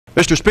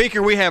Mr.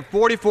 Speaker, we have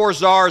 44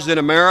 czars in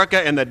America,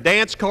 and the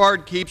dance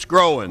card keeps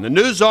growing. The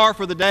new czar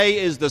for the day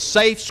is the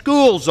Safe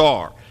School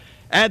Czar.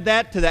 Add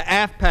that to the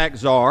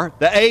AFPAC czar,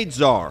 the AIDS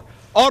czar,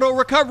 Auto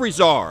Recovery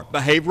czar,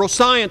 Behavioral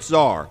Science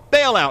czar,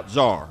 Bailout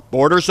czar,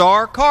 Border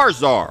czar, Car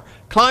czar,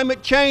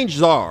 Climate Change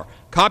czar,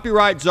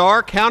 Copyright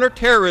czar,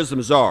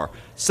 Counterterrorism czar,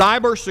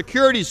 Cyber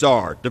Security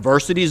czar,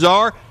 Diversity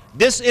czar,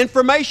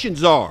 Disinformation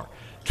czar.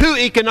 2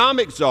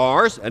 economic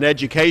czars, an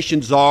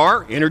education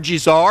czar, energy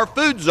czar,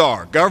 food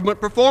czar, government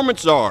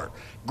performance czar,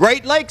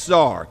 Great Lakes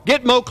czar,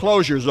 Gitmo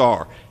closure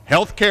czar,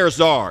 healthcare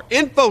czar,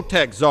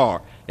 infotech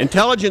czar,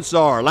 intelligence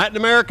czar, Latin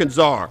American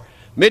czar,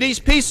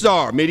 Mideast peace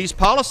czar, Mideast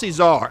policy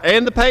czar,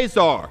 and the pay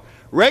czar,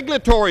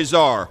 regulatory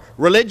czar,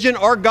 religion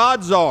or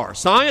God czar,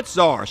 science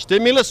czar,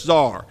 stimulus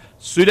czar,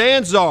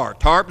 Sudan czar,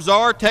 TARP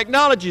czar,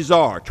 technology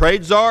czar,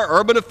 trade czar,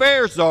 urban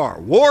affairs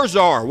czar, war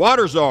czar,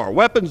 water czar,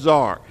 weapons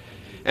czar.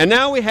 And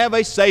now we have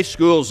a safe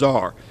school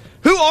czar.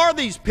 Who are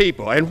these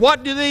people, and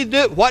what do they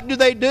do? What do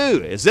they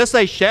do? Is this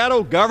a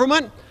shadow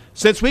government?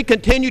 Since we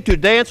continue to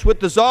dance with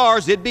the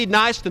czars, it'd be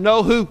nice to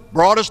know who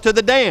brought us to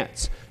the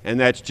dance. And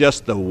that's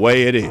just the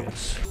way it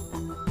is.